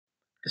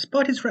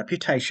Despite its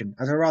reputation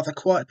as a rather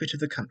quiet bit of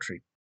the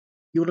country,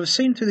 you will have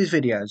seen through these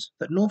videos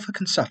that Norfolk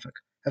and Suffolk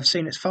have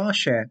seen its fair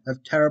share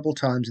of terrible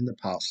times in the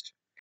past,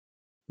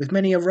 with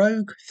many a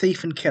rogue,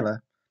 thief and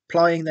killer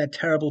plying their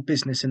terrible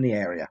business in the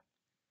area.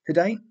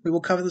 Today we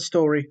will cover the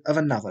story of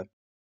another,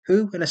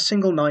 who in a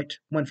single night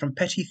went from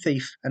petty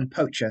thief and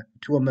poacher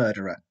to a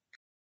murderer,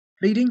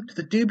 leading to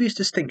the dubious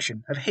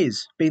distinction of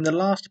his being the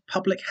last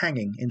public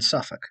hanging in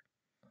Suffolk.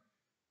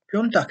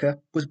 John Ducker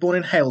was born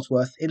in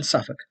Halesworth in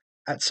Suffolk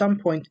at some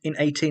point in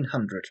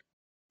 1800.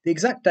 The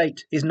exact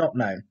date is not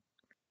known,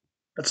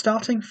 but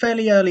starting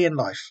fairly early in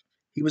life,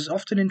 he was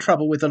often in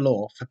trouble with the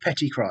law for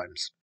petty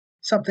crimes,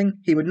 something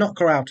he would not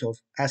grow out of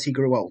as he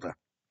grew older.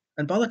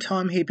 And by the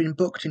time he had been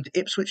booked into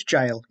Ipswich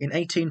jail in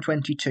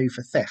 1822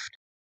 for theft,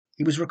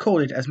 he was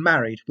recorded as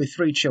married with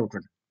 3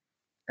 children,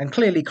 and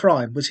clearly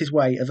crime was his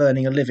way of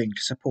earning a living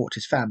to support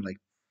his family.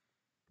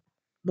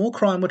 More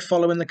crime would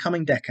follow in the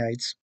coming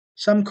decades,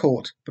 some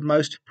caught, but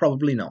most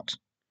probably not.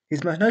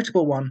 His most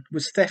notable one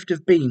was theft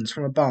of beans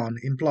from a barn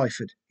in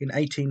Blyford in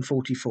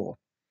 1844.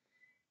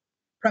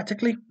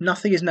 Practically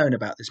nothing is known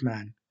about this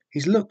man.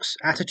 His looks,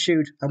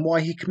 attitude, and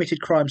why he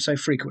committed crime so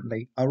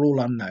frequently are all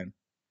unknown,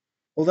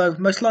 although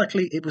most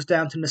likely it was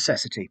down to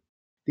necessity.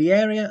 The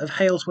area of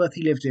Halesworth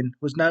he lived in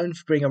was known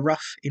for being a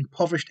rough,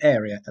 impoverished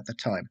area at the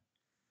time.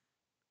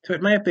 So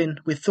it may have been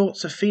with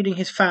thoughts of feeding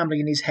his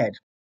family in his head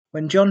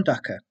when John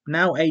Ducker,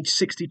 now aged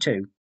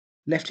 62,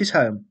 left his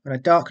home on a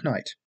dark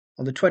night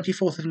on the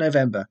 24th of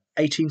November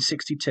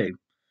 1862,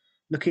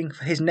 looking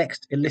for his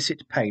next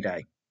illicit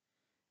payday.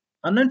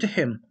 Unknown to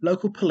him,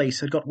 local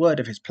police had got word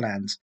of his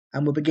plans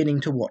and were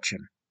beginning to watch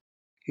him.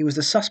 He was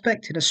the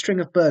suspect in a string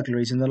of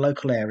burglaries in the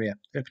local area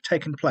that had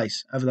taken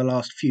place over the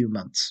last few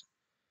months.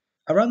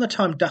 Around the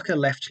time Ducker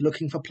left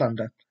looking for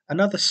plunder,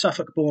 another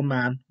Suffolk-born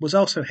man was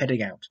also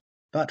heading out,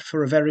 but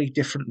for a very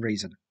different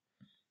reason.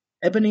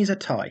 Ebenezer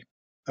Tye,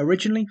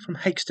 originally from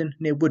Hakeston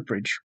near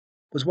Woodbridge,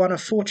 was one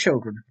of 4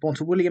 children born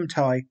to William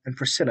Tye and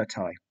Priscilla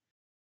Tye.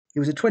 He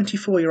was a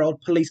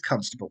 24-year-old police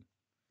constable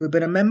who had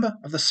been a member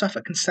of the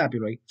Suffolk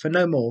Constabulary for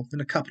no more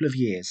than a couple of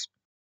years.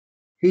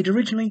 He had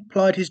originally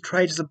plied his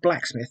trade as a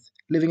blacksmith,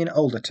 living in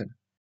Alderton,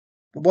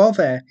 but while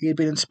there he had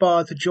been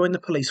inspired to join the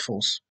police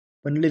force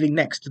when living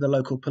next to the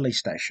local police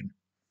station.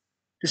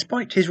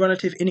 Despite his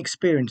relative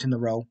inexperience in the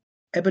role,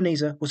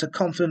 Ebenezer was a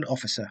confident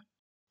officer,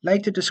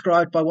 later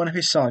described by one of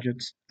his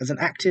sergeants as an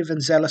active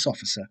and zealous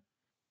officer,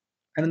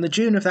 and in the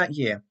June of that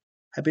year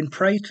had been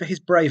praised for his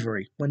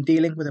bravery when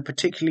dealing with a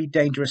particularly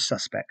dangerous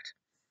suspect.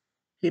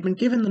 He had been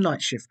given the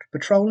night shift,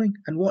 patrolling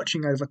and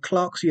watching over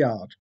Clark's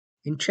Yard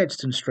in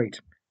Chedston Street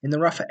in the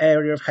rougher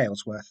area of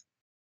Halesworth,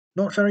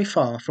 not very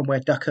far from where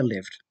Ducker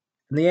lived,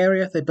 and the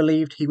area they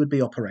believed he would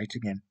be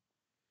operating in.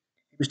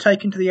 He was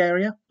taken to the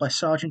area by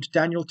Sergeant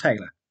Daniel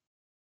Taylor,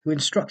 who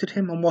instructed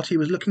him on what he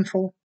was looking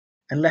for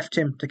and left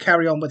him to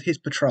carry on with his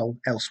patrol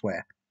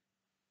elsewhere.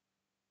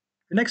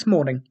 The next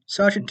morning,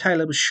 Sergeant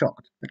Taylor was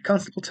shocked that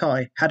Constable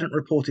Tye hadn't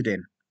reported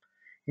in.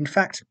 In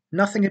fact,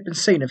 nothing had been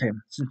seen of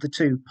him since the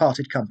 2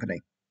 parted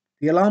company.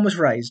 The alarm was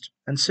raised,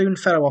 and soon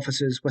fellow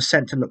officers were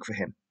sent to look for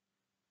him.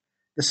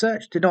 The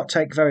search did not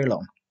take very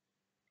long.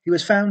 He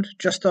was found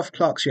just off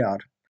Clark's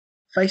Yard,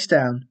 face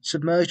down,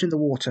 submerged in the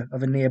water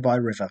of a nearby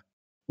river,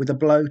 with a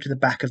blow to the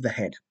back of the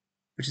head,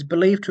 which is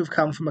believed to have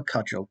come from a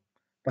cudgel,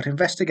 but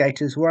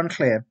investigators were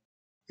unclear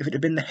if it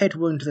had been the head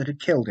wound that had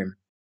killed him,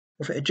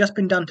 or if it had just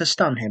been done to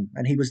stun him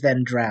and he was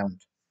then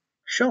drowned.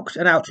 Shocked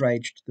and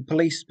outraged, the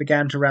police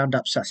began to round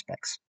up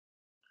suspects,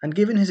 and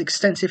given his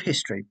extensive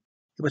history,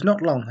 it was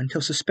not long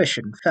until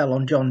suspicion fell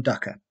on John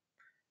Ducker,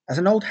 as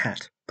an old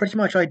hat, pretty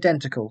much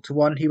identical to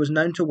one he was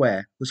known to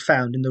wear, was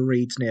found in the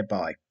reeds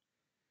nearby.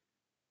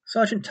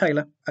 Sergeant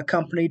Taylor,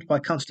 accompanied by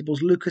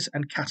Constables Lucas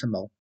and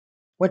Cattermole,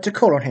 went to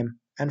call on him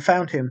and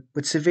found him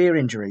with severe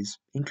injuries,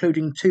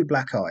 including 2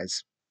 black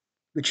eyes,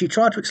 which he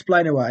tried to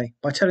explain away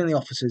by telling the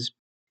officers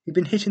he'd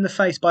been hit in the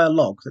face by a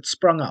log that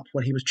sprung up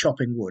when he was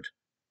chopping wood.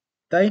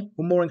 They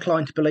were more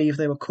inclined to believe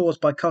they were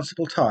caused by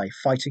Constable Tye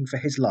fighting for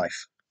his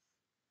life.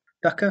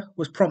 Ducker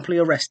was promptly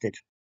arrested.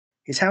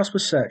 His house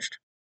was searched,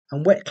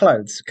 and wet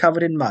clothes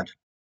covered in mud,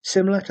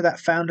 similar to that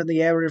found in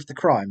the area of the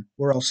crime,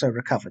 were also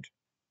recovered.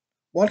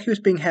 While he was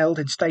being held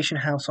in Station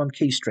House on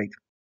Key Street,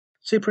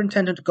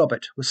 Superintendent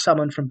Gobbett was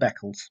summoned from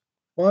Beccles.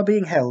 While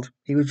being held,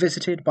 he was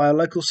visited by a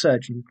local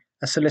surgeon,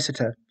 a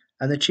solicitor,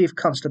 and the chief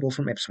constable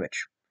from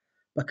Ipswich,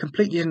 but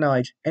completely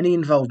denied any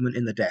involvement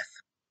in the death.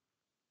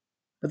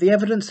 But the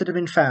evidence that had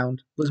been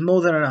found was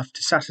more than enough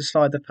to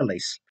satisfy the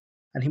police,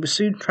 and he was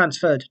soon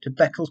transferred to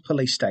Beccles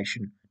Police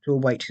Station to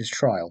await his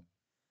trial.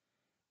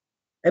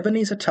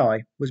 Ebenezer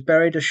Tye was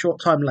buried a short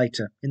time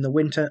later in the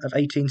winter of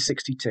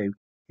 1862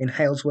 in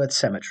Halesworth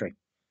Cemetery.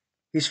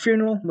 His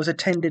funeral was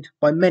attended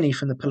by many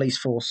from the police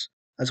force,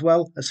 as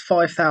well as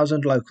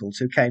 5,000 locals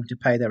who came to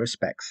pay their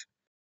respects.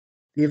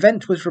 The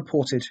event was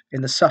reported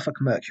in the Suffolk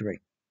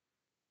Mercury.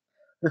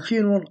 The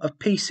funeral of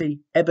PC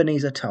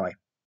Ebenezer Tye.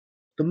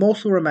 The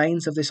mortal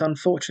remains of this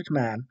unfortunate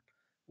man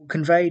were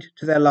conveyed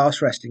to their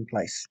last resting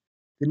place,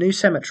 the new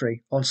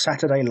cemetery, on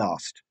Saturday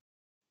last.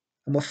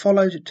 and were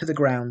followed to the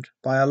ground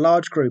by a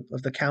large group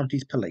of the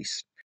county's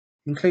police,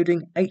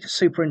 including 8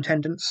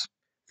 superintendents,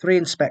 3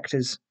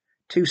 inspectors,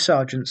 2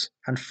 sergeants,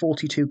 and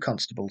 42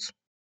 constables,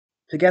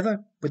 together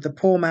with the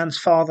poor man's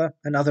father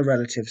and other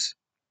relatives.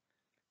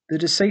 The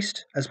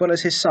deceased, as well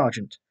as his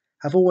sergeant,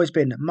 have always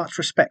been much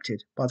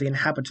respected by the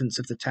inhabitants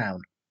of the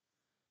town.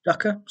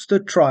 Ducker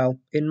stood trial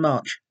in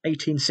March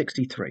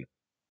 1863,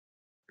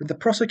 with the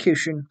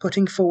prosecution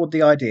putting forward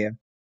the idea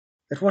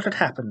that what had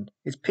happened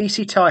is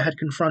P.C. Tighe had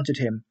confronted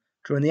him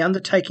during the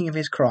undertaking of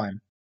his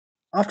crime.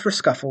 After a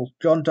scuffle,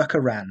 John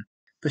Ducker ran,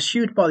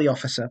 pursued by the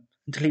officer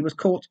until he was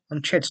caught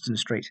on Chedston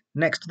Street,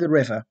 next to the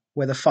river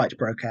where the fight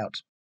broke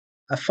out,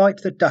 a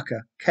fight that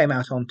Ducker came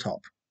out on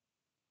top.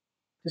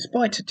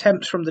 Despite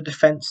attempts from the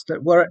defence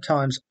that were at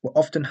times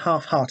often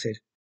half-hearted,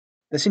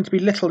 there seemed to be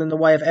little in the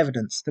way of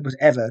evidence that was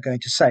ever going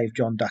to save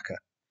John Ducker.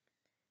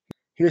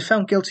 He was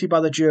found guilty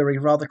by the jury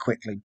rather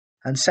quickly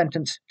and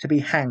sentenced to be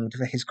hanged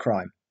for his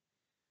crime.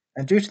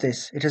 And due to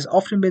this, it has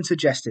often been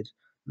suggested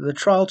that the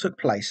trial took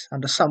place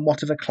under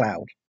somewhat of a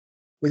cloud,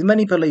 with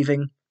many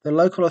believing the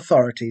local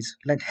authorities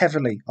leant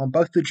heavily on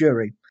both the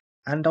jury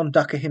and on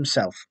Ducker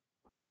himself,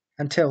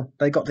 until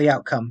they got the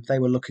outcome they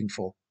were looking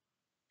for.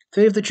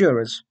 3 of the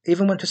jurors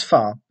even went as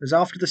far as,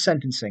 after the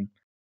sentencing,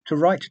 to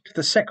write to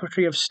the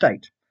Secretary of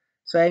State,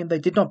 saying they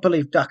did not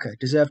believe Ducker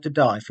deserved to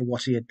die for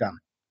what he had done.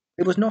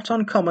 It was not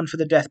uncommon for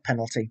the death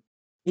penalty,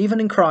 even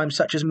in crimes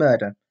such as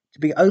murder, to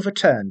be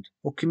overturned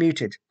or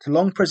commuted to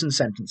long prison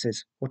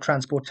sentences or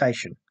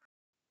transportation.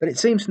 But it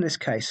seems in this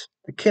case,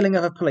 the killing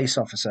of a police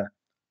officer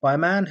by a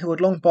man who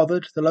had long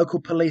bothered the local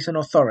police and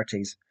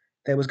authorities,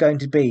 there was going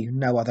to be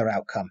no other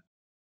outcome.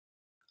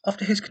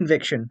 After his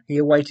conviction, he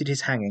awaited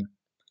his hanging.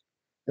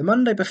 The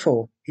Monday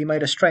before, he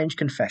made a strange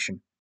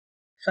confession,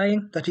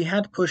 saying that he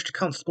had pushed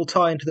Constable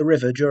Tighe into the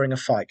river during a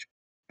fight,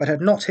 but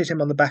had not hit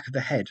him on the back of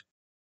the head,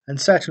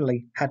 and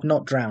certainly had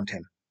not drowned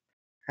him,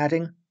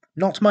 adding,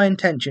 "Not my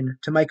intention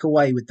to make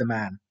away with the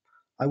man.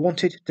 I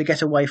wanted to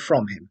get away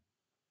from him."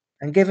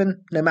 And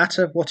given, no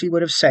matter what he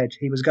would have said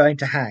he was going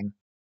to hang,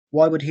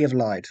 why would he have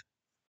lied?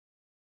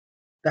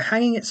 The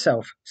hanging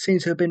itself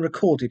seems to have been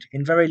recorded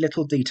in very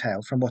little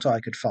detail from what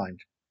I could find.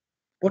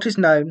 What is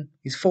known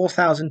is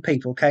 4,000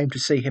 people came to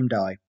see him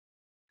die,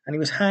 and he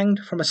was hanged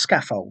from a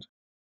scaffold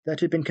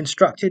that had been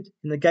constructed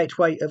in the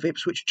gateway of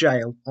Ipswich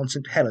Jail on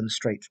St. Helens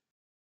Street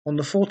on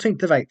the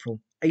 14th of April,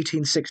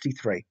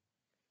 1863.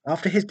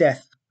 After his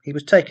death, he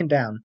was taken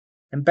down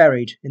and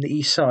buried in the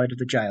east side of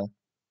the jail.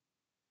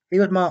 He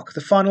would mark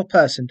the final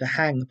person to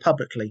hang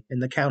publicly in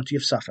the county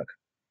of Suffolk.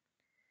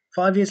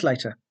 5 years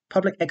later,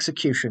 public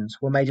executions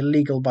were made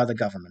illegal by the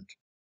government.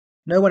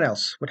 No one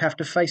else would have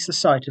to face the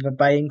sight of a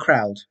baying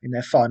crowd in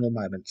their final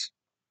moments.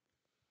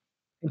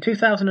 In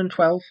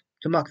 2012,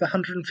 to mark the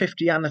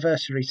 150th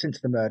anniversary since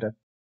the murder,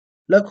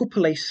 local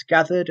police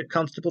gathered at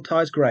Constable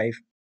Tighe's grave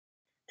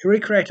to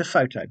recreate a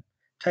photo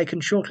taken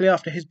shortly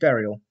after his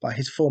burial by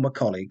his former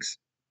colleagues.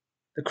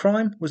 The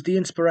crime was the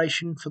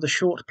inspiration for the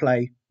short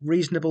play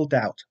Reasonable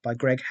Doubt by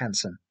Greg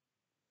Hansen.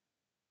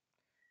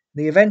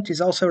 The event is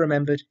also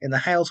remembered in the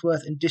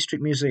Halesworth and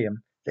District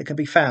Museum that can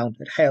be found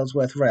at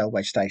Halesworth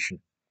Railway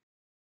Station.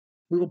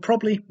 We will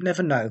probably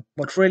never know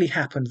what really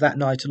happened that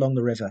night along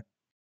the river.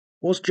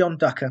 Was John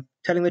Ducker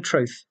telling the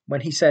truth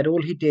when he said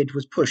all he did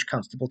was push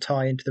Constable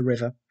Tighe into the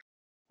river,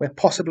 where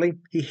possibly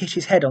he hit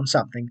his head on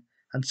something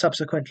and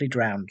subsequently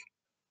drowned?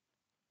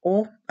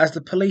 Or, as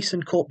the police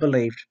and court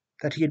believed,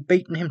 that he had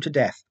beaten him to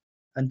death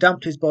and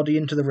dumped his body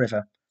into the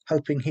river,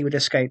 hoping he would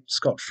escape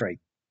scot-free?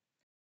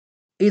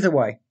 Either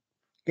way,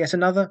 yet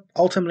another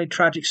ultimately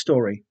tragic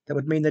story that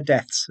would mean the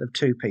deaths of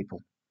 2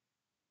 people.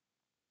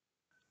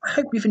 I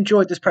hope you've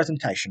enjoyed this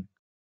presentation.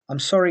 I'm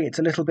sorry it's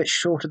a little bit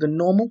shorter than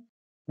normal.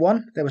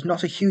 1, there was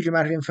not a huge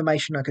amount of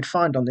information I could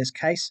find on this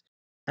case,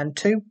 and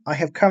 2, I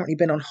have currently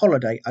been on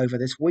holiday over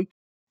this week,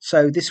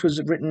 so this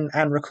was written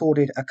and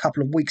recorded a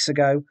couple of weeks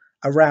ago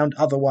around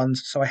other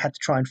ones, so I had to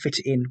try and fit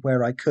it in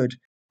where I could,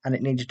 and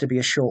it needed to be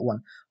a short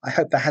one. I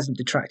hope that hasn't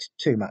detracted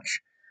too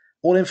much.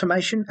 All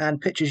information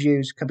and pictures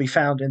used can be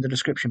found in the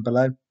description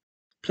below.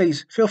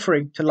 Please feel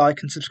free to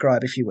like and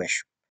subscribe if you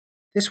wish.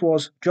 This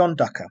was John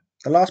Ducker,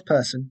 the last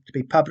person to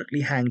be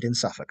publicly hanged in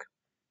Suffolk,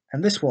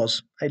 and this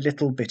was a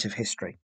little bit of history.